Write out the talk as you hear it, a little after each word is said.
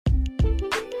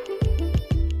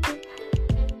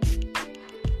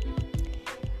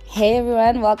Hey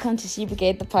everyone, welcome to She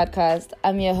Brigade, the podcast.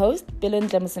 I'm your host, Bilin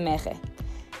Dlamusemeche.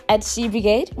 At She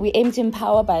Brigade, we aim to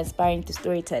empower by inspiring through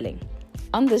storytelling.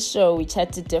 On this show, we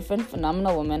chat to different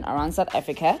phenomenal women around South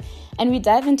Africa, and we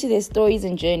dive into their stories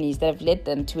and journeys that have led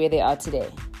them to where they are today.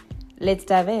 Let's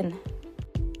dive in.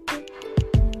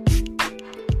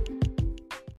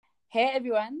 Hey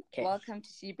everyone, Welcome to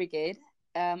She Brigade.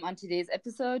 On today's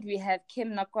episode, we have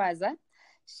Kim Nokwaza.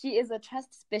 She is a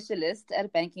trust specialist at a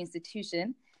banking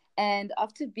institution, and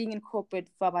after being in corporate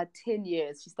for about 10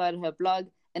 years, she started her blog,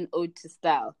 An Ode to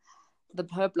Style.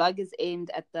 Her blog is aimed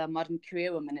at the modern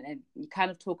career woman, and you kind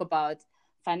of talk about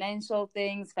financial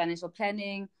things, financial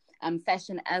planning,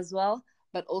 fashion as well,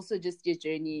 but also just your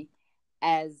journey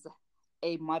as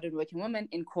a modern working woman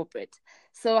in corporate.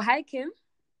 So, hi, Kim.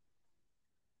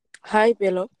 Hi,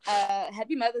 Bello.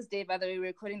 Happy Mother's Day, by the way. We're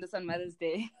recording this on Mother's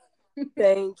Day.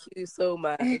 Thank you so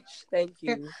much. Thank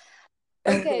you.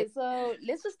 Okay, so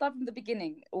let's just start from the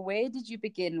beginning. Where did you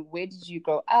begin? Where did you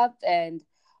grow up? And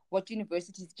what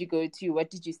universities did you go to?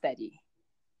 What did you study?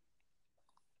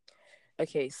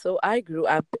 Okay, so I grew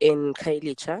up in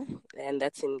Khayelitsha, and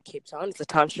that's in Cape Town. It's a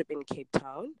township in Cape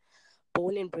Town.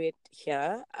 Born and bred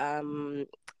here.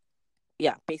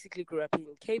 Basically grew up in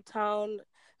Cape Town.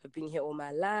 I've been here all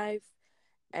my life.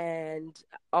 And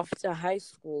after high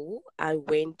school, I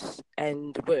went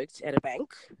and worked at a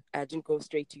bank. I didn't go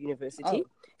straight to university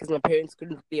because my parents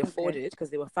couldn't really afford it because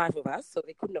there were 5 of us, so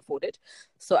they couldn't afford it.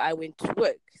 So I went to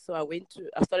work. So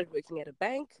I started working at a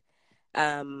bank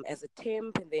as a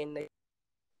temp, and then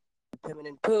a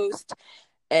permanent post.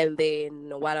 And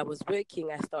then while I was working,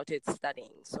 I started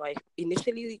studying. So I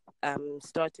initially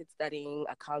started studying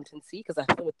accountancy because I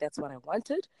thought that's what I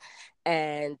wanted.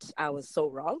 And I was so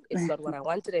wrong. It's not what I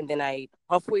wanted. And then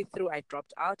halfway through, I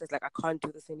dropped out. I was like, I can't do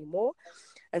this anymore.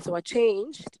 And so I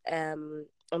changed. And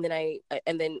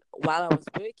then while I was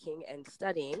working and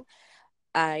studying,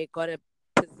 I got a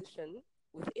position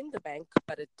within the bank,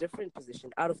 but a different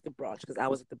position out of the branch because I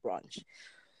was at the branch.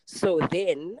 So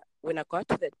then when I got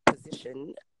to that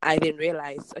position, I then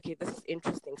realized, okay, this is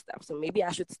interesting stuff. So maybe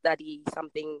I should study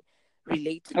something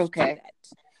related to that.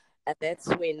 And that's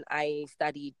when I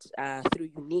studied through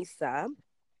UNISA,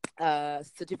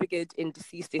 certificate in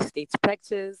deceased estates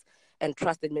practice and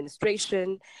trust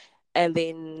administration. And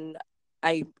then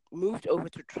I moved over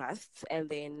to trusts, and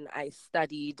then I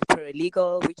studied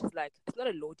paralegal, which is like, it's not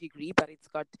a law degree, but it's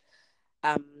got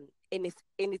in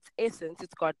its essence,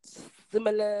 it's got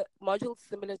similar modules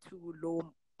similar to law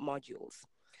modules.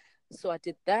 So I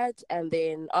did that, and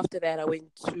then after that, I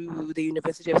went to the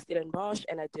University of Stellenbosch,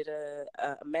 and I did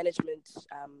a management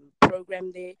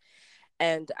program there.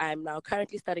 And I'm now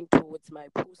currently studying towards my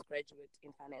postgraduate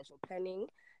in financial planning,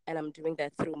 and I'm doing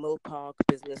that through Milpark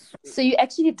Business School. So you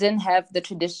actually didn't have the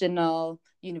traditional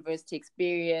university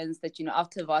experience that,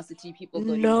 after varsity people go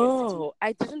to university? No,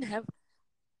 I don't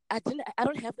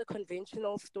have the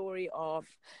conventional story of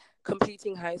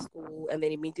completing high school and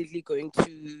then immediately going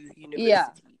to university. Yeah.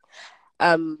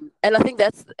 And I think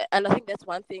that's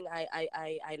one thing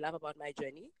I love about my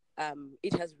journey.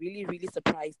 It has really, really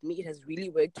surprised me. It has really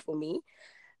worked for me.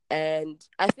 And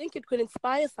I think it could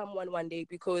inspire someone one day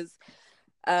because,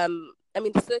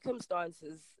 the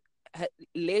circumstances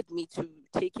led me to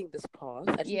taking this path.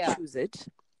 I didn't choose it.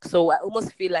 So I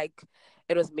almost feel like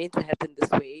it was meant to happen this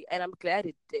way. And I'm glad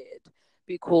it did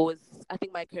because I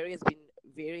think my career has been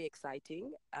very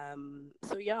exciting. I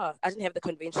didn't have the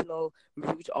conventional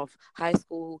route of high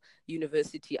school,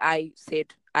 university. I said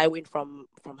I went from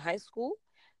high school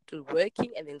to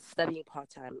working and then studying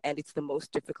part-time, and it's the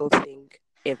most difficult thing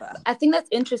ever. I think that's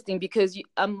interesting because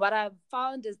what I've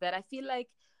found is that I feel like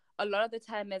a lot of the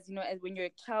time, as when you're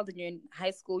a child and you're in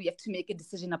high school, you have to make a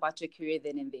decision about your career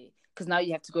then and there because now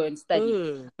you have to go and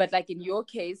study. But like in your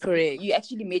case, you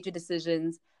actually made your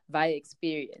decisions via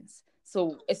experience.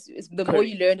 So it's the more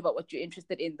you learn about what you're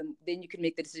interested in, then you can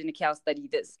make the decision, okay, I'll study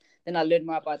this. Then I'll learn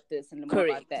more about this and learn more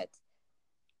about that.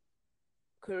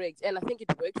 Correct. And I think it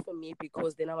worked for me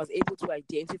because then I was able to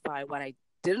identify what I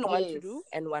didn't want to do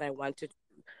and what I wanted to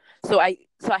do. So I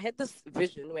had this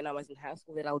vision when I was in high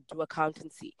school that I'll do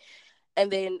accountancy. And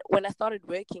then when I started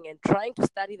working and trying to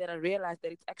study that, I realized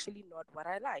that it's actually not what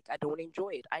I like. I don't enjoy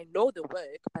it. I know the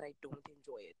work, but I don't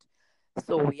enjoy it.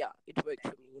 So yeah, it worked for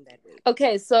me in that way.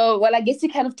 Okay, so I guess you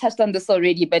kind of touched on this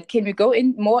already, but can we go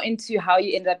in more into how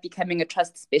you ended up becoming a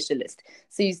trust specialist?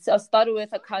 So you started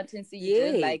with accountancy, you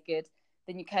didn't like it,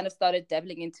 then you kind of started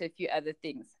dabbling into a few other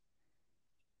things.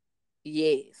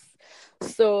 Yes.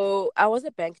 So I was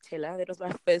a bank teller. That was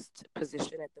my first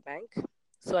position at the bank.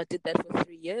 So I did that for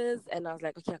 3 years, and I was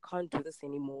like, okay, I can't do this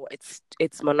anymore.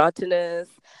 It's monotonous.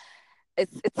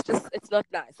 it's not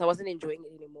nice. I wasn't enjoying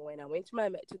it anymore, and I went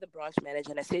to the branch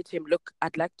manager and I said to him, "Look,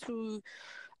 I'd like to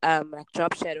like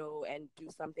job shadow and do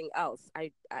something else.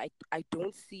 I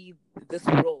don't see this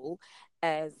role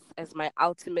as my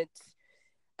ultimate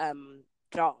um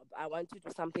job. I want to do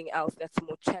something else that's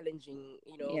more challenging,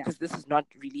 Yeah. because this is not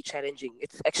really challenging.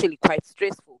 It's actually quite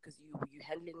stressful because you're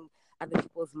handling other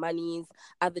people's monies.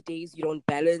 Other days you don't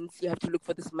balance. You have to look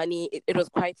for this money. It was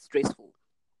quite stressful.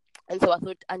 And so I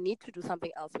thought I need to do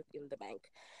something else within the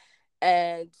bank.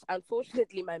 And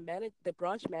unfortunately, the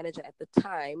branch manager at the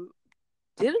time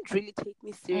didn't really take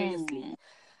me seriously. Mm.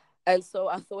 And so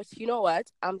I thought, you know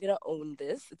what? I'm going to own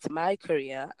this. It's my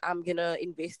career. I'm going to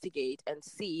investigate and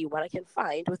see what I can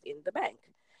find within the bank.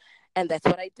 And that's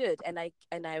what I did. And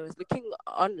I was looking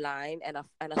online, and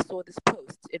I saw this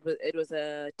post. It was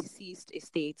a deceased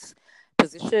estates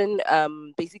position.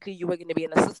 Basically, you were going to be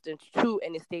an assistant to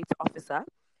an estates officer,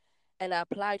 and I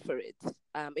applied for it.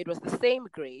 It was the same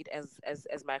grade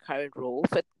as my current role.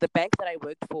 So the bank that I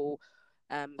worked for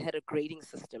had a grading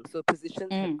system. So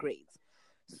positions have grades.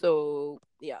 So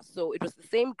yeah, so it was the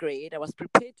same grade. I was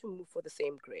prepared to move for the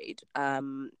same grade.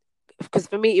 Because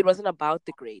for me, it wasn't about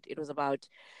the grade. It was about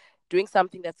doing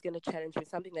something that's going to challenge me,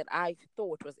 something that I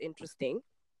thought was interesting.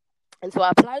 And so I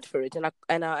applied for it,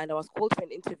 and I was called for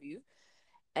an interview,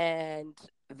 and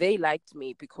they liked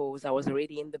me because I was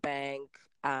already in the bank.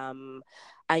 Um,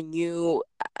 I knew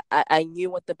I knew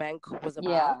what the bank was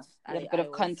Yeah. about. You had a bit I of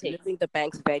was context. living the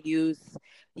bank's values.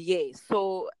 Yes.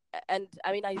 So, and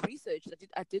I mean, I researched.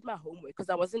 I did my homework because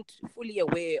I wasn't fully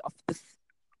aware of this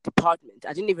department.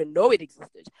 I didn't even know it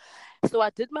existed. So I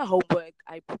did my homework.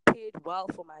 I prepared well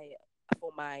for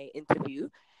my interview,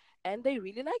 and they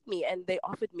really liked me, and they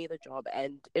offered me the job,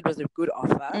 and it was a good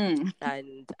offer,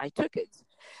 and I took it.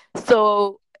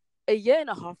 So a year and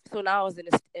a half. So now I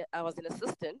was an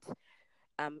assistant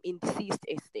in deceased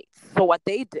estates. So what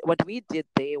we did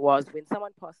there was, when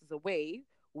someone passes away,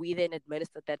 we then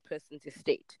administered that person's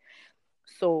estate.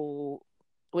 So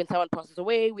when someone passes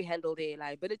away, we handle their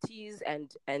liabilities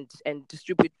and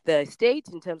distribute the estate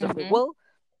in terms of a Mm-hmm. will,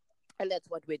 and that's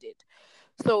what we did.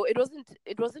 So it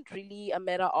wasn't really a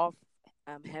matter of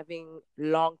having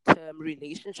long-term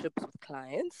relationships with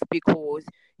clients, because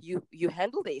you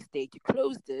handle the estate, you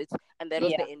closed it, and that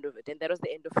was Yeah. the end of it, and that was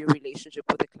the end of your relationship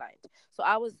with the client. So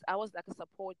I was like a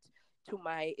support to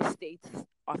my estates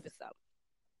officer.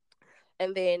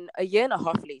 And then a year and a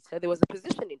half later, there was a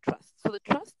position in trust. So the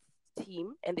trust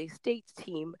team and the estates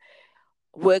team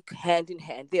work hand in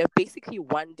hand. They are basically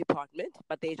one department,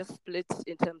 but they're just split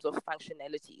in terms of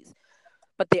functionalities.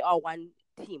 But they are one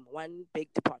team, one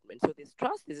big department. So there's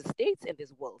trust, there's estates, and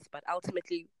there's wills. But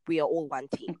ultimately, we are all one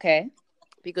team, Okay.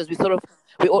 because we sort of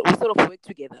work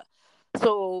together.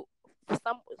 So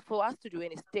for us to do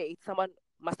an estate, someone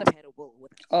must have had a will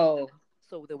with us. Oh,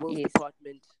 So the wills yes.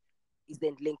 department is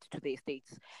then linked to the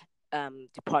estates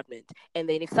department. And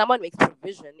then if someone makes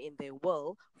provision in their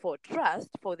will for trust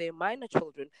for their minor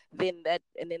children, then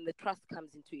the trust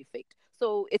comes into effect.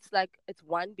 So it's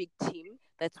one big team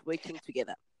that's working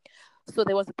together. So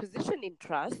there was a position in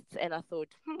trusts, and I thought,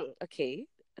 okay,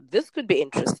 this could be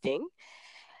interesting.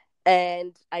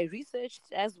 And I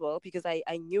researched as well, because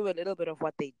I knew a little bit of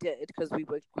what they did, because we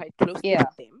worked quite closely Yeah.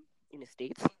 with them in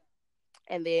estates.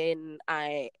 And then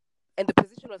and the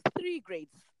position was 3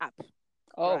 grades up,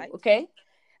 Oh, right? okay.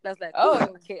 And I was like, oh,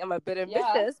 Oh, okay, I'm a bit yeah.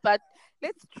 ambitious, but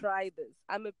let's try this.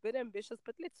 I'm a bit ambitious,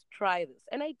 but let's try this.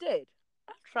 And I did.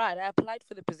 I tried. I applied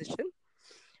for the position,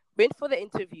 went for the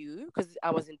interview because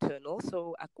I was internal.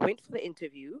 So I went for the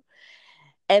interview,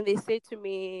 and they said to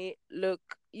me, look,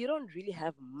 you don't really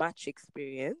have much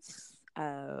experience.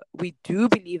 We do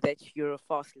believe that you're a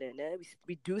fast learner.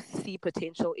 We do see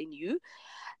potential in you.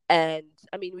 And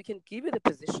I mean, we can give you the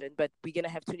position, but we're going to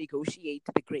have to negotiate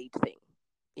the grade thing,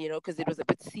 because it was a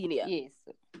bit senior. Yes.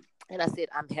 And I said,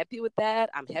 I'm happy with that.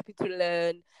 I'm happy to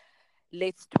learn.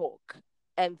 Let's talk.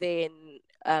 And then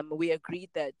we agreed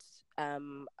that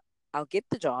I'll get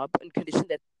the job on condition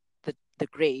that the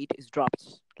grade is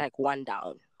dropped like one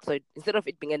down. So instead of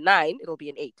it being a 9, it'll be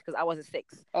an 8, because I was a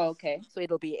 6. Okay. So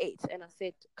it'll be 8. And I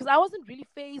said, because I wasn't really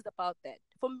phased about that.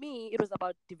 For me, it was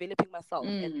about developing myself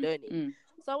and learning.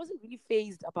 So I wasn't really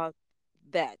phased about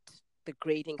that, the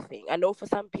grading thing. I know for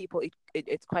some people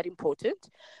it's quite important,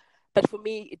 but for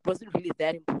me, it wasn't really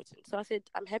that important. So I said,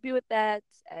 I'm happy with that.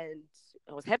 And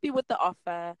I was happy with the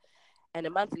offer. And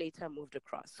a month later, I moved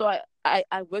across. So I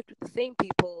worked with the same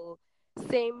people,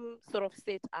 same sort of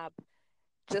setup,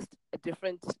 just a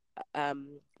different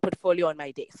portfolio on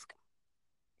my desk.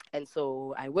 And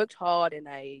so I worked hard, and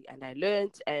I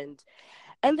learned, and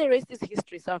And the rest is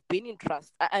history. So I've been in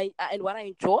trust. And what I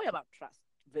enjoy about trust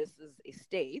versus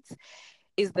estates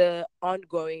is the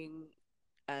ongoing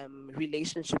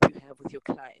relationship you have with your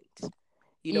client.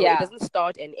 You know, it doesn't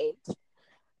start and end.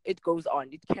 It goes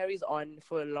on. It carries on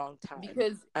for a long time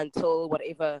until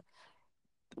whatever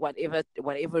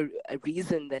a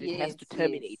reason that it has to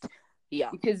terminate. Yeah,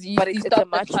 because but it's a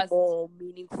much more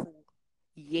meaningful.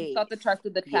 You start the trust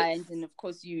with the client, and of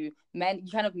course you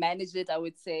kind of manage it, I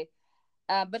would say.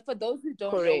 But for those who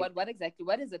don't know,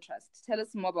 what is a trust? Tell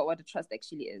us more about what a trust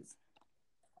actually is.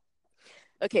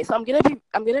 Okay, so I'm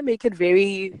gonna make it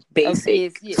very basic.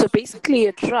 Okay, yes. So basically,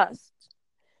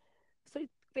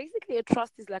 a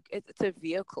trust is like it's a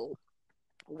vehicle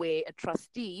where a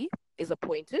trustee is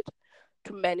appointed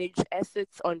to manage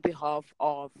assets on behalf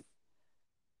of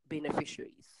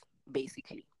beneficiaries,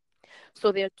 basically.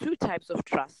 So there are two types of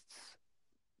trusts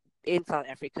in South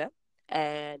Africa,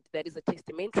 and that is a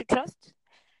testamentary trust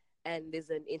and there's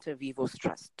an inter vivos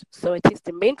trust. So a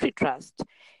testamentary trust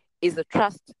is a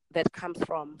trust that comes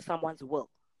from someone's will.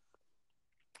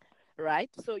 Right?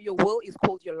 So your will is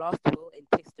called your last will and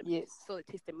testament. Yes. So the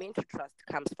testamentary trust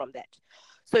comes from that.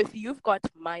 So if you've got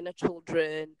minor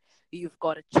children, you've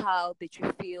got a child that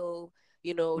you feel,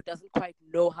 doesn't quite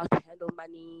know how to handle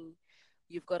money,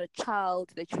 you've got a child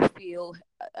that you feel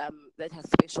that has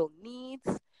special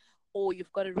needs, or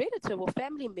you've got a relative or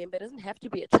family member, it doesn't have to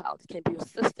be a child, it can be your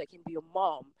sister, it can be your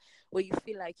mom, where you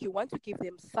feel like you want to give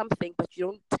them something, but you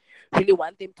don't really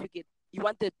want them to you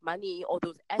want the money or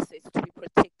those assets to be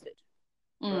protected.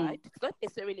 Right? It's not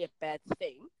necessarily a bad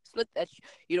thing. It's not that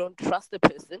you don't trust the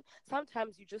person.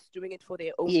 Sometimes you're just doing it for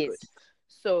their own good.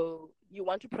 So you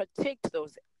want to protect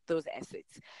those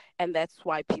assets. And that's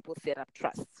why people set up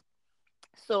trusts.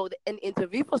 So an inter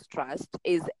vivos trust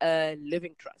is a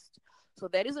living trust. So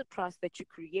that is a trust that you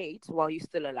create while you're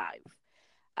still alive.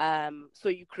 So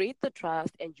you create the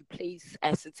trust and you place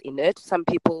assets in it. Some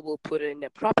people will put it in a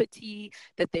property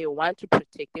that they want to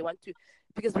protect.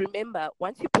 Because remember,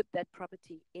 once you put that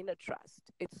property in a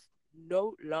trust, it's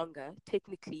no longer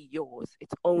technically yours.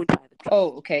 It's owned by the trust.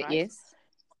 Oh, okay. Right? Yes.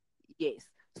 Yes.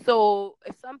 So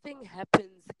if something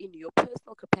happens in your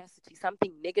personal capacity,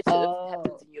 something negative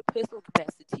happens in your personal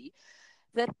capacity,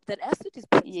 that asset is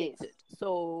protected. Yes.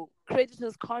 So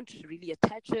creditors can't really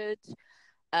attach it.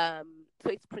 So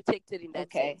it's protected in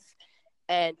that sense.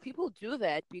 And people do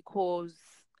that because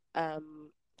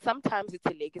sometimes it's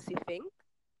a legacy thing.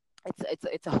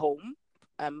 It's a home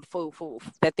for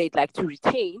that they'd like to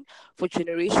retain for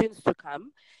generations to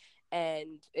come,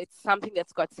 and it's something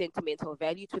that's got sentimental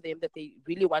value to them that they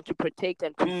really want to protect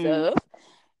and preserve,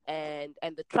 and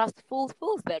the trust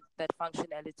fulfills that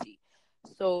functionality.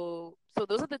 So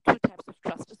those are the two types of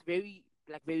trust, just very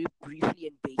briefly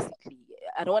and basically.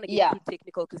 I don't want to get too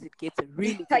technical because it gets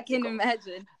really technical. I can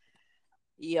imagine.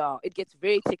 Yeah, it gets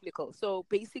very technical. So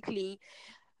basically,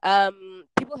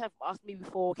 people have asked me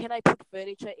before, can I put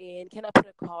furniture in? Can I put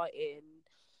a car in?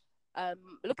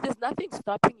 Look, there's nothing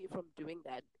stopping you from doing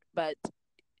that, but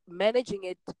managing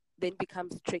it then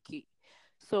becomes tricky.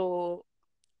 So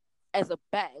as a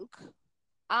bank,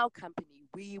 our company,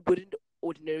 we wouldn't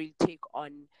ordinarily take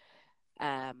on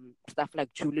stuff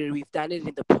like jewelry. We've done it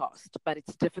in the past, but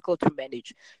it's difficult to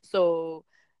manage. So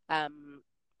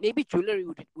maybe jewelry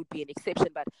would be an exception,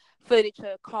 but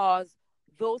furniture, cars,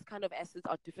 those kind of assets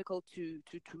are difficult to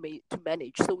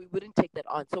manage. So we wouldn't take that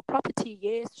on. So property,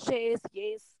 yes. Shares,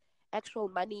 yes. Actual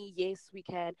money, yes, we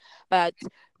can, but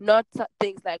not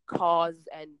things like cars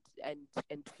and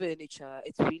furniture.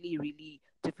 It's really, really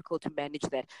difficult to manage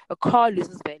that. A car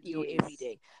loses value every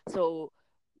day. So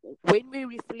when we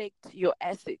reflect your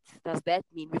assets, does that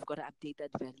mean we've got to update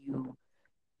that value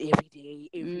every day,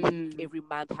 every week, every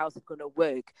month? How's it going to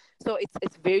work? So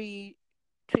it's very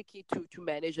tricky to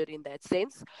manage it in that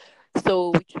sense. So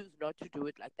we choose not to do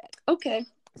it like that. Okay.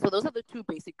 So those are the two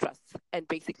basic trusts. And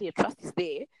basically a trust is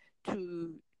there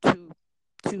to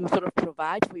sort of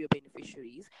provide for your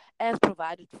beneficiaries as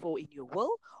provided for in your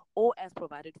will or as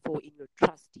provided for in your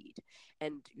trust deed.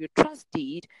 And your trust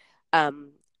deed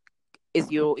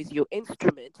is your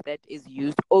instrument that is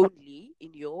used only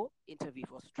in your inter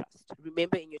vivos trust.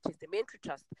 Remember, in your testamentary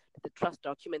trust, the trust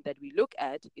document that we look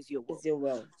at is your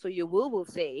will. So your will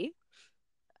say,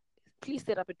 please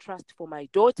set up a trust for my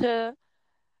daughter,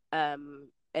 and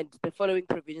the following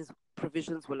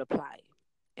provisions will apply.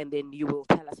 And then you will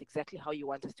tell us exactly how you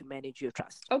want us to manage your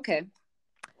trust. Okay.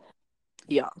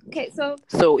 Yeah. Okay, so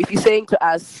if you're saying to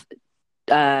us,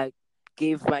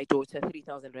 give my daughter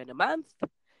 3,000 rand a month,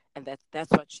 and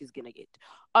that's what she's gonna get.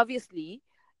 Obviously,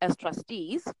 as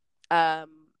trustees, the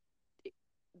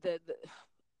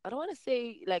I don't want to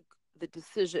say like the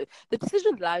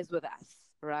decision lies with us,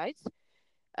 right?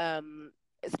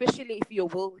 Especially if your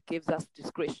will gives us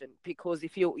discretion, because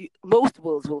if most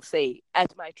wills will say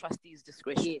at my trustee's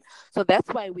discretion. Yes. So that's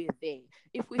why we're there.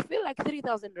 If we feel like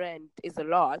 3,000 rand is a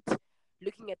lot,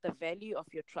 looking at the value of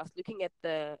your trust, looking at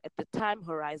the time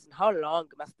horizon, how long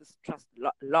must this trust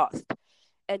last,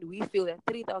 and we feel that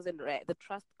 3,000 rand, the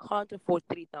trust can't afford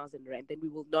 3,000 rand, then we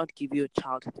will not give you a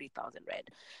child 3,000 rand.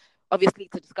 Obviously,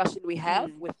 it's a discussion we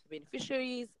have with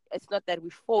beneficiaries. It's not that we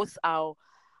force our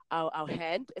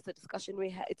hand. It's a discussion we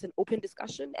have. It's an open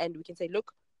discussion, and we can say,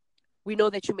 look, we know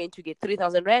that you meant to get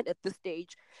 3,000 rand at this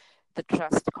stage. The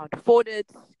trust can't afford it.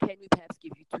 Can we perhaps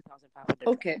give you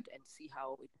 2,500 rand and see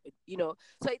how it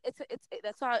So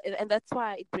that's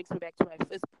why it brings me back to my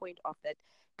first point of that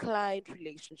client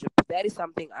relationship. That is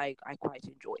something I quite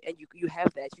enjoy, and you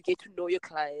have that. You get to know your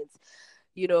clients.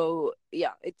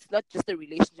 It's not just a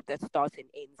relationship that starts and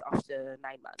ends after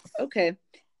 9 months. Okay.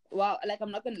 Well, like,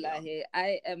 I'm not gonna lie here.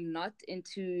 I am not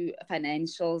into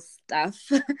financial stuff.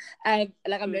 I'm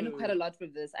learning quite a lot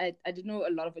from this. I didn't know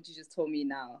a lot of what you just told me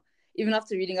now. Even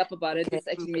after reading up about it, this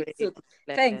actually makes so.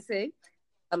 Thanks, eh?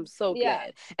 I'm so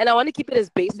glad, and I want to keep it as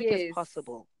basic as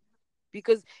possible,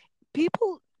 because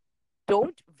people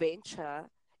don't venture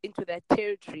into that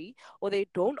territory, or they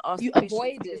don't ask you questions.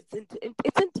 Avoid it.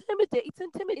 It's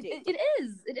intimidating. It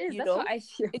is. That's how I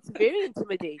feel. It's very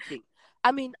intimidating.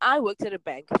 I mean, I worked at a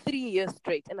bank 3 years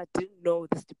straight, and I didn't know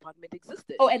this department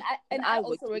existed. Oh, and I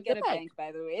also work at a bank,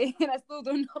 by the way, and I still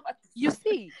don't know what this You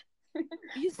see,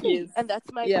 yes. And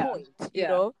that's my point. You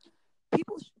know,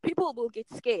 people will get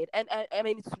scared, and I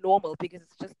mean, it's normal, because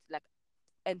it's just like,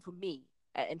 and for me,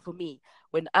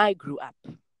 when I grew up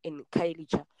in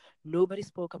Khayelitsha, nobody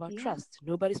spoke about trust.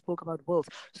 Nobody spoke about wills.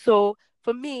 So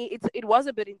for me, it was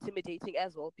a bit intimidating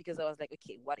as well, because I was like,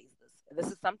 okay, what is this?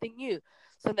 This is something new.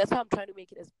 So that's how I'm trying to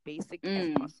make it as basic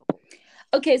as possible.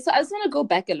 Okay, so I just want to go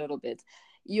back a little bit.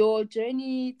 Your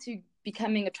journey to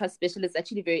becoming a trust specialist is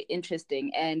actually very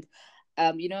interesting. And,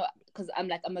 because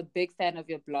I'm a big fan of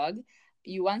your blog.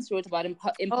 You once wrote about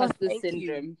imposter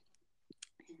syndrome.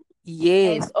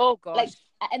 Yes. And, oh gosh.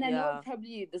 I know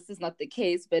probably this is not the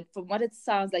case, but from what it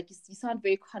sounds like, you sound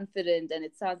very confident, and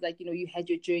it sounds like, you had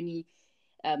your journey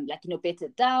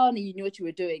bettered down, and you knew what you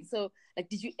were doing. So,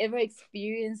 did you ever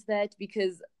experience that?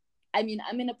 Because I mean,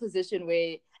 I'm in a position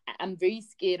where I'm very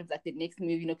scared of the next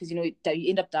move, because you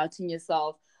end up doubting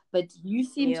yourself. But you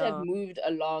seem to have moved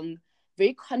along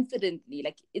very confidently.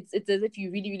 It's as if you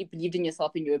really, really believed in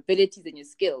yourself and your abilities and your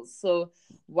skills. So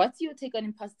what's your take on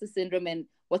imposter syndrome, and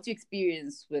what's your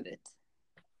experience with it?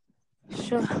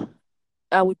 Sure.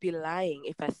 I would be lying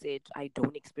if I said I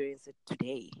don't experience it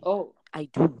today. Oh. I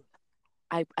do.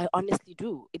 I honestly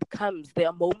do. It comes. There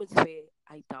are moments where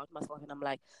I doubt myself, and I'm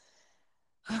like,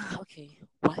 okay,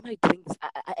 why am I doing this?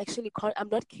 I actually can't. I'm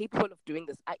not capable of doing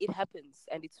this. It happens,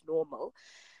 and it's normal.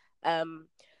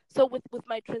 So with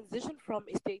my transition from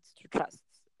estates to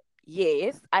trusts,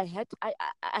 yes, I had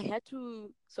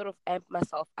to sort of amp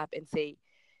myself up and say,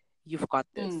 you've got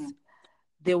this.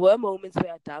 There were moments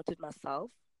where I doubted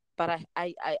myself, but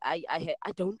I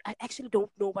actually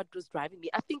don't know what was driving me.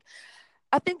 I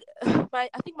think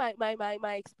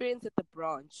my experience at the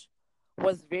branch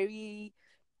was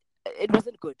it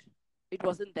wasn't good. It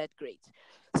wasn't that great.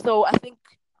 So I think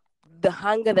the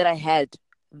hunger that I had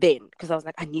then, because I was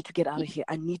like, I need to get out of here.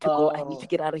 I need to go. I need to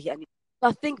get out of here.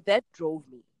 I think that drove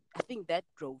me.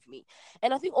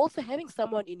 And I think also having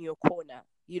someone in your corner,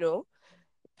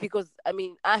 because I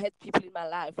mean, I had people in my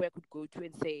life where I could go to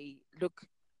and say, look,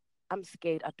 I'm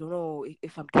scared. I don't know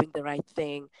if I'm doing the right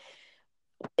thing.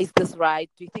 Is this right?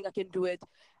 Do you think I can do it?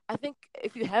 I think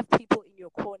if you have people in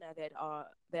your corner that are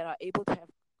able to have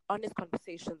honest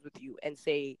conversations with you and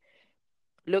say,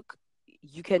 look,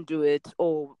 you can do it,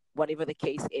 or whatever the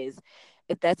case is,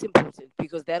 that's important,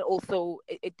 because that also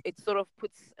it sort of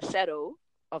puts a shadow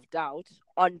of doubt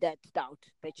on that doubt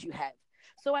that you have.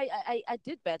 So I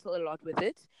did battle a lot with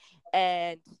it.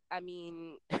 And I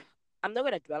mean, I'm not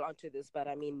going to dwell onto this, but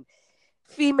I mean,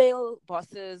 female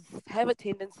bosses have a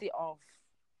tendency of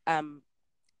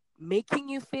making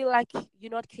you feel like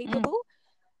you're not capable.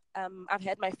 I've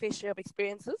had my fair share of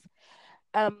experiences.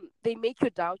 They make you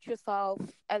doubt yourself,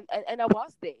 and I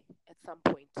was there at some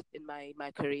point in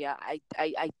my career. I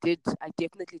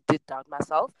definitely did doubt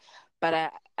myself,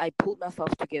 but I pulled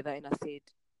myself together and I said,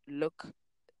 look,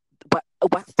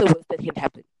 what's the worst that can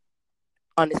happen?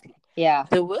 Honestly,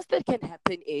 the worst that can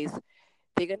happen is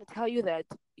they're going to tell you that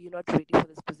you're not ready for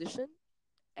this position,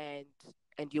 and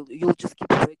you'll just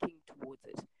keep working towards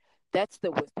it. That's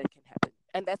the worst that can happen.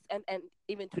 And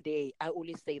even today, I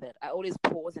always say that. I always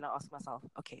pause and I ask myself,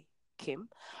 okay, Kim,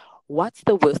 what's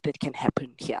the worst that can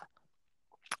happen here?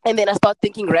 And then I start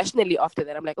thinking rationally after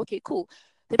that. I'm like, okay, cool.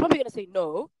 They're probably gonna say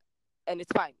no, and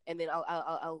it's fine. And then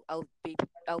I'll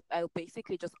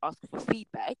basically just ask for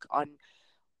feedback on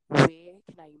where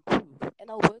can I improve, and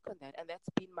I'll work on that. And that's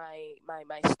been my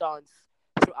stance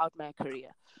throughout my career.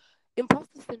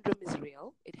 Imposter syndrome is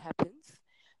real; it happens,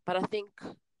 but I think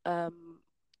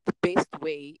the best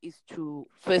way is to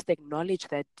first acknowledge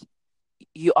that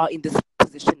you are in this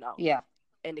position now, Yeah.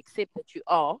 and accept that you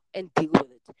are, and deal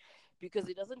with it, because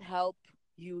it doesn't help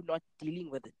you not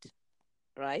dealing with it,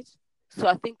 right? So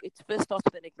I think it first starts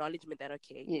with an acknowledgement that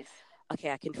Yes.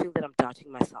 okay, I can feel that I'm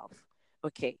doubting myself.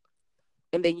 Okay,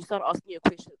 and then you start asking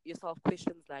yourself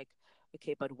questions like,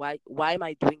 okay, but why am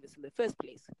I doing this in the first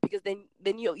place? Because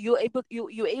then you're able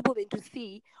then to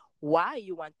see why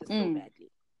you want this so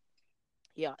badly.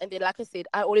 Yeah, and then like I said,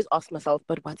 I always ask myself,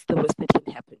 but what's the worst that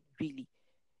can happen? Really,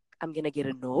 I'm gonna get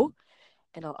a no,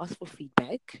 and I'll ask for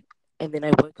feedback, and then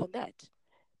I work on that.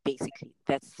 Basically,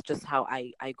 that's just how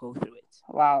I go through it.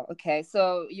 Wow. Okay.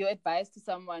 So your advice to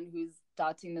someone who's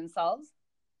doubting themselves,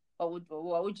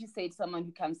 what would you say to someone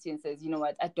who comes to you and says, you know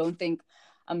what, I don't think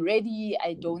I'm ready.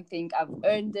 I don't think I've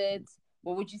earned it.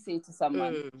 What would you say to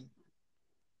someone?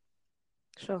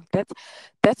 Sure,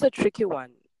 that's a tricky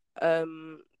one.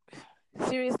 Um,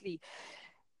 Seriously,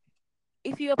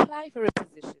 if you apply for a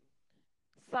position,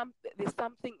 there's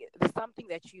something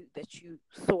that you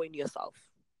saw in yourself.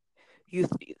 You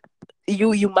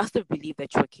you must have believed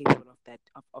that you were capable of that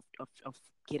of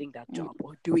getting that job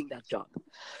or doing that job.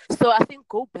 So I think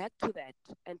go back to that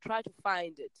and try to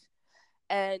find it.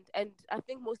 And I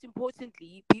think most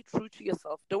importantly, be true to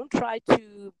yourself. Don't try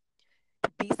to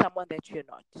be someone that you're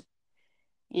not.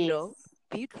 You Yes. know,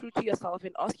 be true to yourself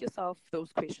and ask yourself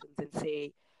those questions and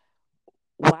say,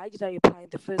 why did I apply in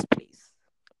the first place?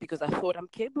 Because I thought I'm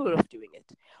capable of doing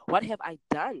it. What have I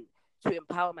done to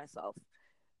empower myself?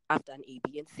 I've done A,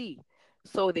 B, and C.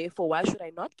 So therefore, why should I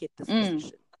not get this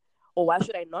position? Or why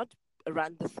should I not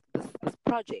run this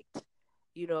project?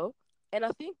 You know? And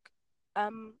I think,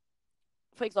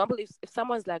 for example, if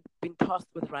someone's like been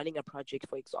tasked with running a project,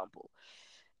 for example,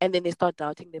 and then they start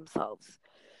doubting themselves,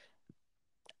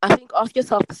 I think ask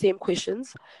yourself the same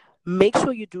questions. Make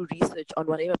sure you do research on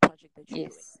whatever project that you're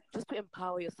doing, just to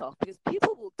empower yourself, because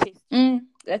people will test you.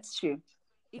 That's true.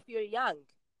 If you're young,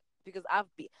 because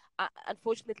I've been,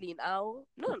 unfortunately, not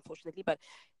unfortunately, but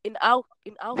in our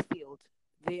field,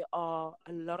 there are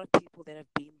a lot of people that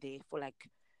have been there for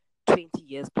like 20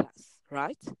 years plus,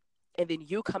 right? And then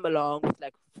you come along with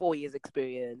like 4 years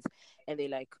experience, and they're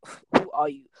like, who are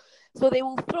you? So they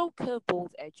will throw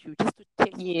curveballs at you just to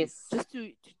test you, just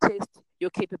to test your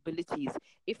capabilities.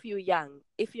 If you're young,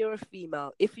 if you're a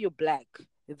female, if you're black,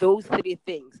 those three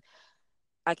things,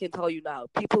 I can tell you now,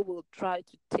 people will try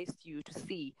to test you to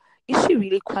see, is she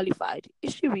really qualified?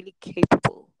 Is she really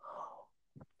capable?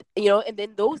 And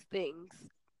then those things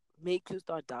make you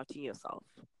start doubting yourself.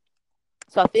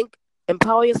 So I think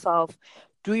empower yourself,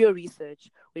 do your research.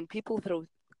 When people throw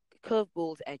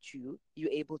curveballs at you,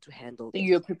 you're able to handle them.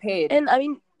 You're prepared. And I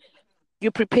mean,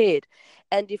 you're prepared.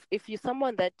 And if you're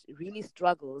someone that really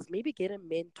struggles, maybe get a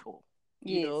mentor.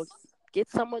 Get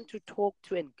someone to talk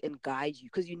to and guide you,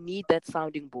 because you need that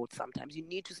sounding board sometimes. You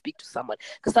need to speak to someone,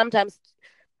 because sometimes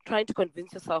trying to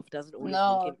convince yourself doesn't always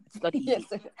work. It's not easy.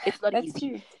 It's not easy.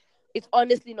 True. It's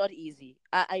honestly not easy.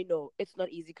 I know it's not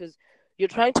easy, because you're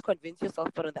trying to convince yourself,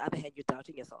 but on the other hand, you're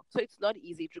doubting yourself. So it's not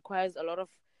easy. It requires a lot of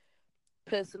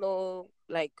personal,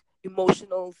 like,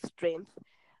 emotional strength.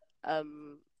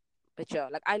 But yeah,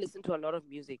 like, I listen to a lot of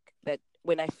music that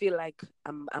when I feel like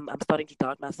I'm starting to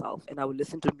doubt myself, and I will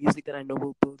listen to music that I know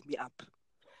will build me up.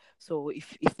 So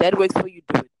if that works for you,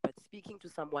 do it. But speaking to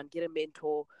someone, get a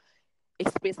mentor,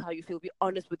 express how you feel, be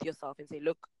honest with yourself, and say,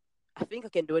 look, I think I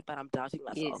can do it, but I'm doubting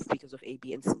myself because of A,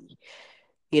 B, and C.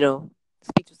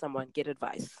 Speak to someone, get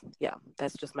advice. Yeah,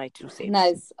 that's just my 2 cents.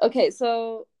 Nice. Okay,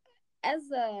 so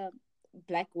as a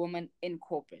Black woman in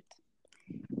corporate,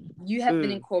 you have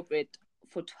been in corporate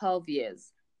for 12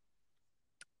 years.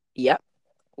 Yeah.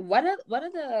 What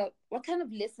kind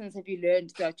of lessons have you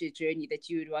learned throughout your journey that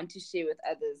you would want to share with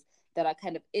others that are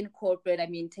kind of in corporate? I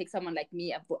mean, take someone like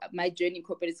me. My journey in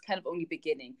corporate is kind of only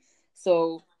beginning.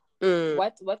 So,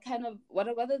 what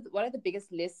are the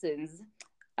biggest lessons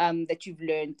that you've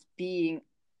learned being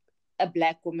a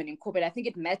Black woman in corporate? I think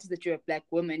it matters that you're a Black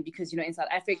woman, because in South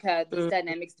Africa, these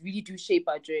dynamics really do shape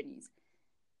our journeys.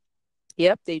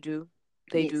 Yep, they do.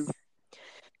 They do.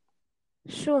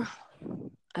 Sure.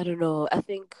 I don't know. I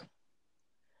think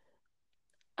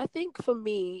for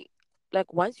me,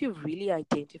 like, once you've really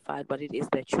identified what it is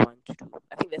that you want to do,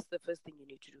 I think that's the first thing you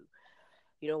need to do.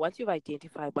 Once you've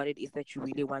identified what it is that you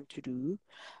really want to do,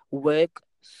 work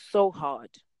so hard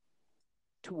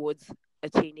towards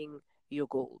attaining your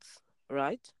goals,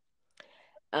 right?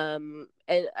 And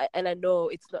I know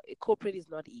it's not corporate is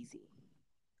not easy.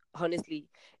 Honestly,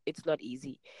 it's not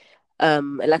easy.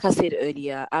 Like I said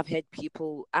earlier, I have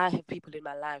people in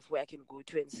my life where I can go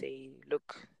to and say,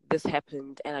 look, this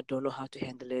happened and I don't know how to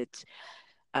handle it.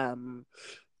 Um,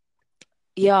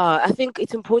 yeah, I think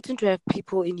it's important to have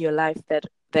people in your life that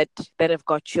have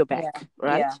got your back, Yeah.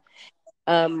 right?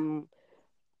 Yeah. Um,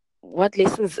 what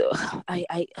lessons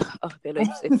I oh Bello,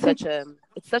 it's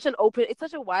such an open it's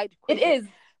such a wide It question. is.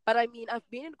 But I mean, I've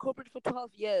been in corporate for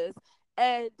 12 years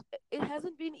and it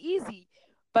hasn't been easy.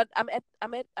 But I'm at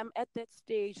that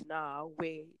stage now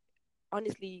where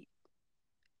honestly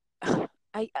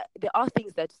there are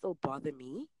things that still bother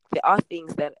me. There are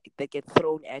things that get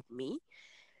thrown at me.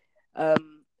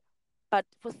 Um but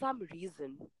for some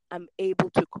reason I'm able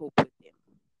to cope with them.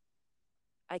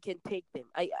 I can take them.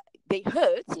 They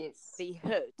hurt, Yes.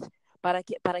 but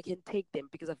I can take them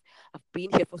because I've been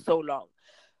here for so long.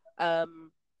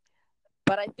 Um,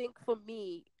 but I think for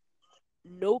me,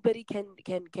 nobody can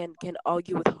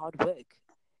argue with hard work.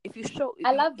 If you show,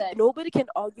 I love that. nobody can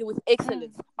argue with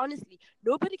excellence. Mm. Honestly,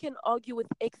 nobody can argue with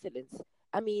excellence.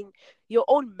 I mean, your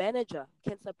own manager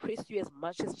can suppress you as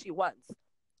much as she wants,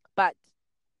 but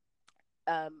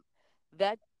um,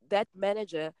 that that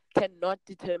manager cannot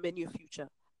determine your future.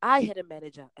 I had a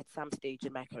manager at some stage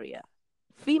in my career,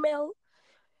 female,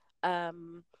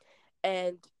 um,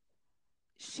 and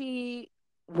she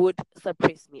would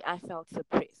suppress me. I felt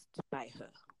suppressed by her,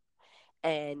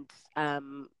 and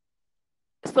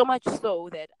so much so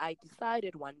that I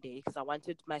decided one day because I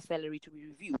wanted my salary to be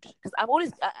reviewed because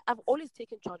I've always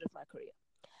taken charge of my career.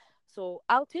 So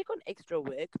I'll take on extra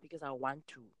work because I want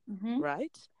to, Mm-hmm.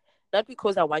 right? Not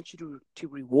because I want you to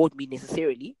reward me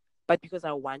necessarily, but because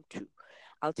I want to.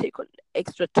 I'll take on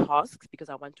extra tasks because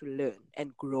I want to learn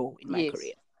and grow in my Yes.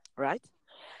 career, right?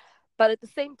 But at the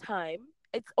same time,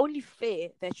 it's only fair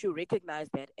that you recognize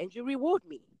that and you reward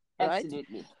me, right?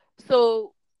 Absolutely.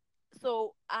 So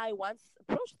so I once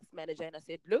approached this manager and I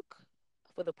said, look,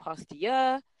 for the past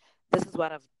year, this is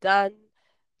what I've done.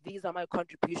 These are my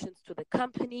contributions to the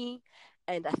company,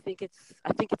 and I think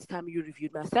it's time you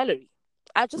reviewed my salary.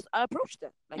 I approached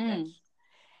her like that, Mm.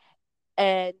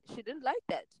 and she didn't like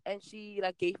that, and she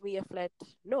like gave me a flat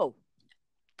no.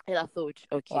 And I thought,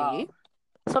 okay, Wow.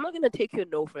 so I'm not gonna take your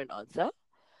no for an answer.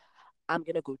 I'm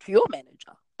gonna go to your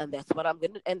manager, and that's what I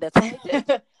did.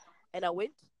 And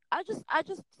I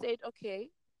just said, okay,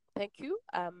 thank you.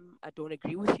 I don't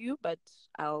agree with you, but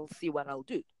I'll see what I'll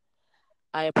do.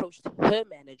 I approached her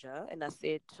manager and I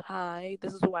said, hi,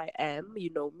 this is who I am. You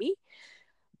know me.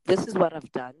 This is what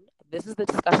I've done. This is the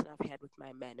discussion I've had with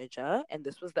my manager, and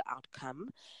this was the outcome.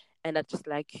 And I'd just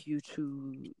like you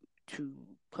to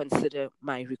consider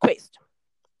my request.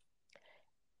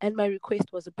 And my request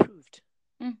was approved.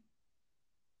 Mm.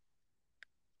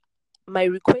 My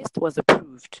request was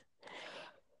approved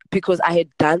because I had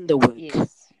done the work.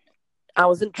 Yes. I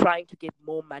wasn't trying to get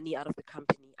more money out of the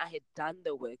company. I had done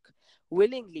the work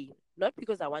willingly, not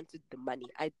because I wanted the money.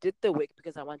 I did the work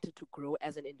because I wanted to grow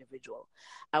as an individual.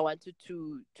 I wanted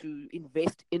to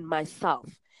invest in myself.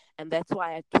 And that's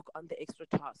why I took on the extra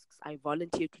tasks. I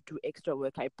volunteered to do extra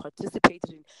work. I participated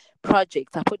in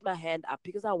projects. I put my hand up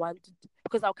because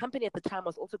our company at the time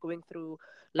was also going through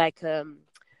like a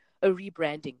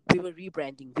rebranding. We were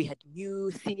rebranding. We had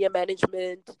new senior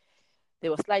management. They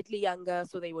were slightly younger,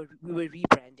 so we were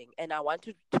rebranding, and I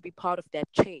wanted to be part of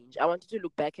that change. I wanted to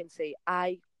look back and say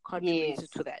I contributed Yes.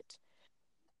 to that.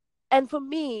 And for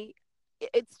me,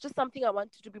 it's just something I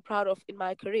wanted to be proud of in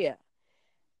my career.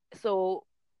 So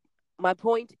my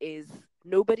point is,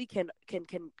 nobody can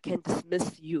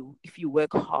dismiss you if you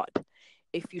work hard,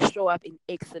 if you show up in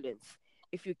excellence,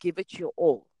 if you give it your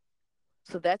all.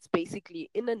 So that's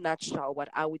basically, in a nutshell, what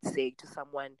I would say to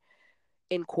someone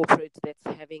in corporate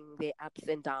that's having their ups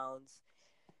and downs.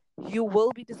 You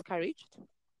will be discouraged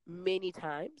many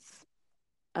times,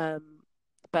 um,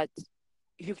 but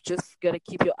you've just got to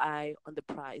keep your eye on the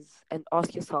prize and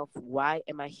ask yourself, why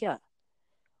am I here?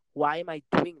 Why am I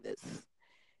doing this?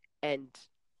 And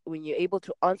when you're able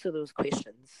to answer those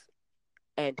questions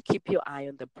and keep your eye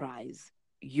on the prize,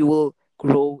 you will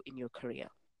grow in your career.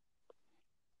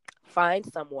 Find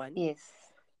someone Yes.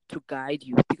 to guide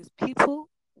you because people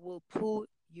will pull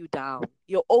you down.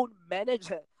 Your own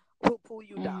manager will pull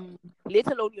you down, Mm. let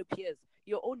alone your peers.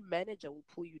 Your own manager will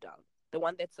pull you down. The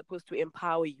one that's supposed to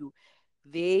empower you,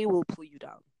 they will pull you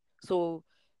down. So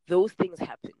those things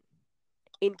happen.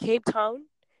 In Cape Town,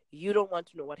 you don't want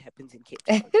to know what happens in Cape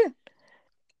Town.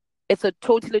 it's a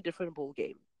totally different ball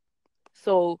game.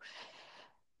 So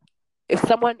if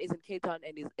someone is in Cape Town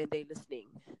and they're listening,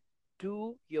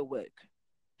 do your work.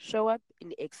 Show up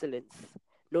in excellence.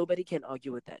 Nobody can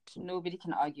argue with that. Nobody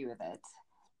can argue with that.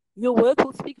 Your work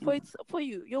will speak for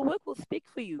you. Your work will speak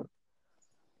for you.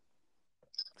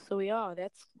 So yeah,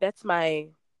 that's my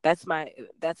that's my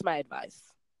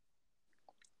advice.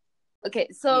 Okay,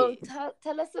 so Yeah.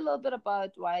 tell us a little bit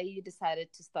about why you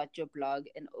decided to start your blog,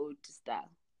 An Ode to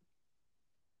Style.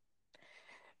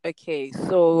 Okay,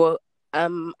 so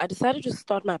I decided to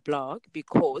start my blog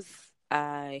because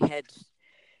I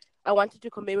wanted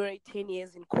to commemorate 10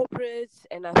 years in corporate,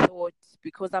 and I thought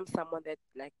because I'm someone that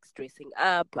likes dressing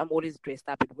up, I'm always dressed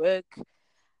up at work.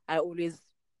 I always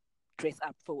dress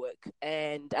up for work,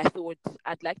 and I thought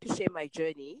I'd like to share my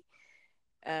journey.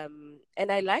 And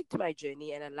I liked my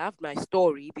journey, and I loved my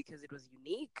story because it was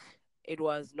unique. It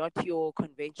was not your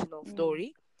conventional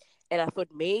story, and I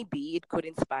thought maybe it could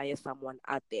inspire someone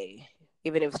out there,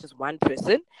 even if it's just one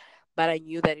person. But I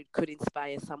knew that it could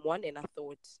inspire someone, and I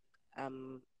thought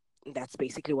um, that's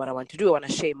basically what I want to do. I want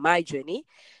to share my journey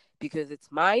because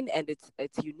it's mine and it's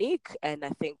unique, and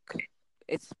I think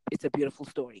it's a beautiful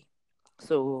story.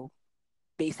 So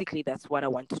basically, that's what I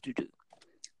wanted to do.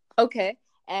 Okay,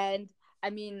 and I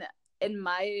mean, in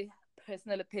my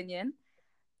personal opinion,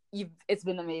 it's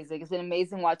been amazing. It's been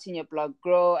amazing watching your blog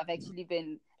grow. I've actually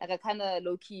been like, I kind of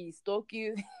low key stalk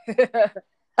you.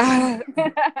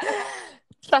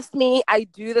 Trust me, I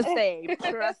do the same.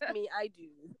 Trust me, I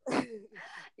do.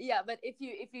 Yeah, but if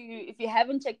you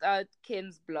haven't checked out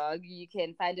Kim's blog, you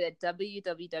can find it at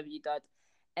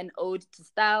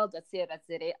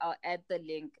www.anodetostyle.co.za. I'll add the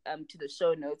link to the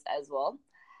show notes as well.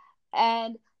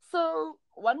 And so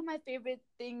one of my favorite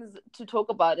things to talk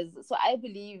about is, so I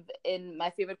believe in my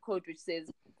favorite quote, which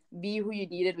says, be who you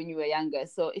needed when you were younger.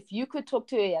 So if you could talk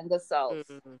to your younger self,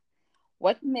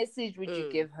 what message would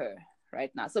you give her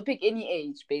right now? So pick any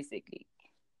age, basically.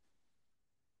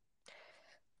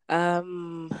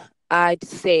 I'd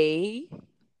say,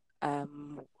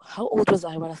 how old was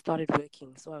I when I started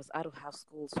working? So I was out of high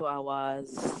school, so I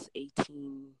was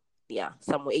 18, yeah,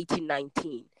 somewhere 18,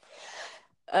 19.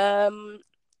 Um,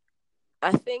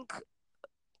 I think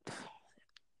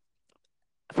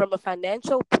from a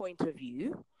financial point of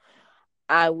view,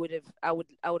 I would have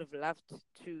loved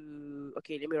to.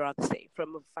 Okay, let me rather say,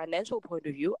 from a financial point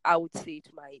of view, I would say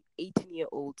to my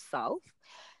 18-year-old self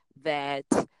that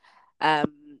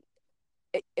um,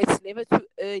 it's never too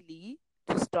early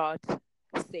to start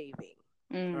saving,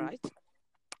 right?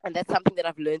 And that's something that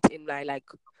I've learned in my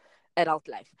adult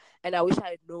life. And I wish I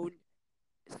had known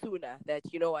sooner that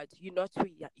you know what, you're not too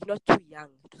young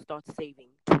to start saving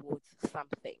towards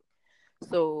something.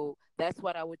 So that's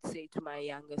what I would say to my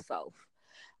younger self.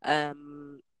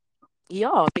 Um,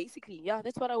 yeah, basically, yeah,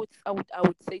 that's what I would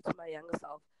say to my younger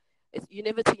self. It's you're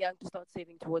never too young to start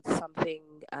saving towards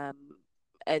something.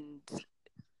 And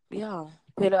yeah,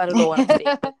 well, I don't know what I'm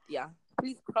saying, but yeah,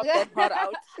 please crop that part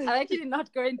out. I'm actually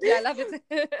not going to. I love it.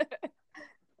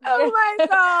 Oh my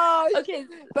gosh. Okay,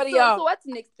 but so what's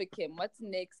next for Kim? What's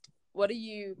next? What are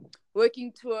you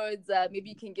working towards? Maybe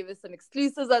you can give us some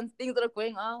exclusives on things that are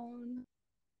going on.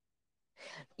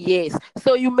 Yes.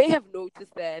 So you may have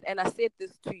noticed that, and I said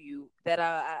this to you, that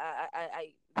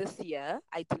I this year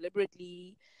I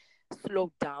deliberately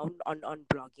slowed down on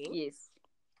blogging. Yes.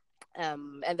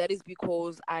 And that is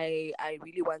because I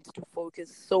really wanted to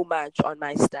focus so much on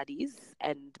my studies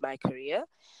and my career,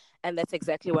 and that's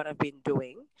exactly what I've been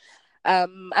doing.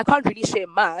 I can't really share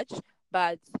much,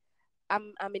 but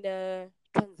I'm in a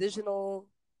transitional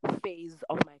phase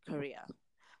of my career.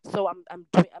 So I'm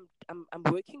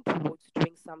working towards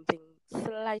doing something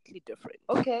slightly different.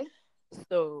 Okay.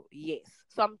 So yes.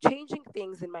 So I'm changing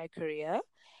things in my career,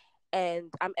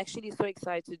 and I'm actually so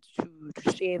excited to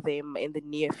share them in the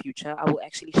near future. I will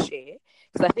actually share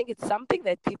because I think it's something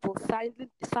that people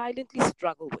silently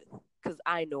struggle with, because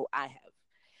I know I have.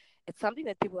 It's something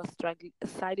that people are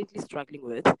silently struggling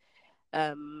with.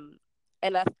 Um,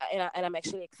 and I'm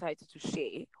actually excited to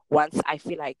share once I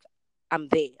feel like I'm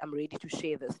there. I'm ready to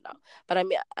share this now. But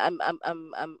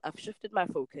I've shifted my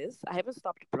focus. I haven't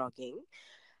stopped blogging.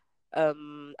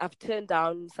 I've turned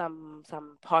down some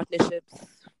partnerships,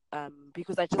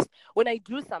 because I just, when I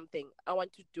do something, I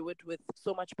want to do it with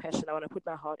so much passion. I want to put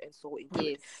my heart and soul into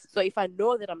it. So if I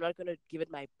know that I'm not going to give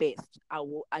it my best, I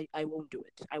won't do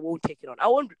it. I won't take it on.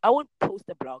 I won't post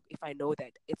a blog if I know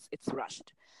that it's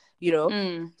rushed, you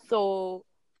know. So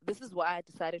this is why I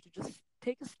decided to just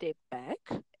take a step back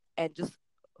and just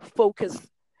focus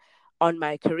on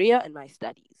my career and my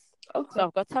studies. Okay. So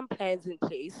I've got some plans in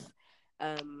place.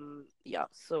 Yeah,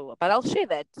 so but I'll share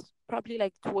that probably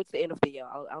like towards the end of the year.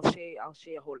 I'll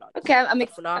share a whole lot. Okay,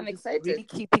 But for now, I'm just excited. really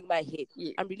keeping my head.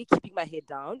 Yeah. I'm really keeping my head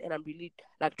down, and I'm really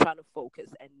like trying to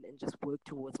focus and just work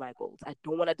towards my goals. I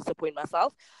don't want to disappoint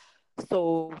myself,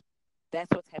 so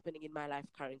that's what's happening in my life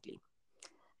currently.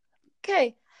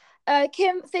 Okay.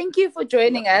 Kim, thank you for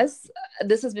joining us.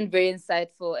 This has been very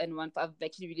insightful and I've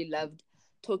actually really loved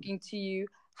talking to you.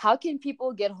 How can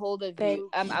people get hold of you?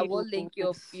 I will link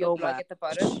your blog at the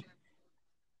bottom.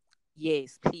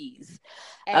 Yes, please.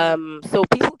 So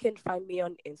people can find me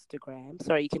on Instagram.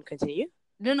 Sorry, you can continue.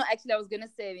 No, actually I was gonna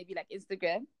say maybe like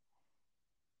Instagram.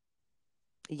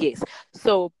 Yes.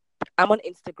 So I'm on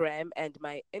Instagram and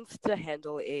my Insta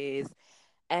handle is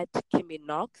at Kimmy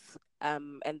Knox.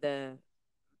 And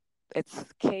it's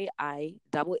KIMMYNOKZ.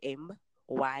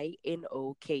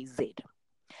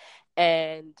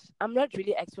 And I'm not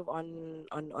really active on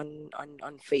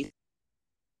Facebook.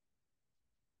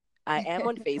 I am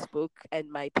on Facebook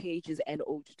and my page is An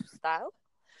Ode to Style.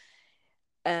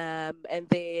 And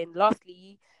then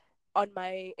lastly, on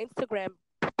my Instagram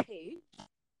page,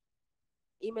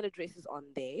 email address is on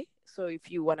there. So if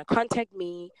you want to contact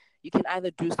me, you can either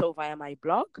do so via my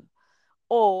blog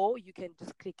or you can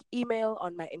just click email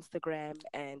on my Instagram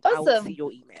and I will see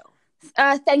your email.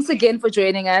 Thanks again for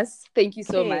joining us. Thank you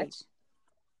so much.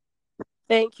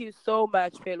 Thank you so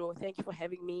much, Pelo. Thank you for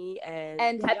having me.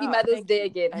 And happy Mother's Day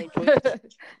again. I enjoyed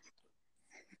it.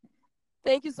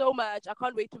 Thank you so much. I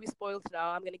can't wait to be spoiled now.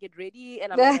 I'm going to get ready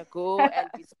and I'm going to go and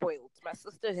be spoiled. My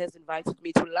sister has invited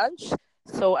me to lunch,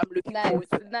 so I'm looking forward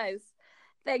to it. Nice.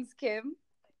 Thanks, Kim.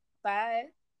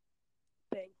 Bye.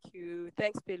 Thank you.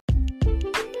 Thanks, Pelo.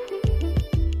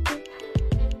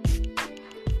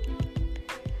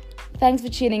 Thanks for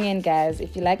tuning in, guys.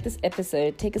 If you like this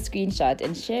episode, take a screenshot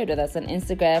and share it with us on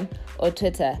Instagram or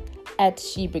Twitter at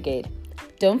She Brigade.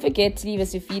 Don't forget to leave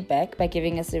us your feedback by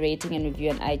giving us a rating and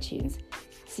review on iTunes.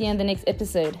 See you on the next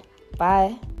episode.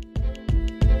 Bye.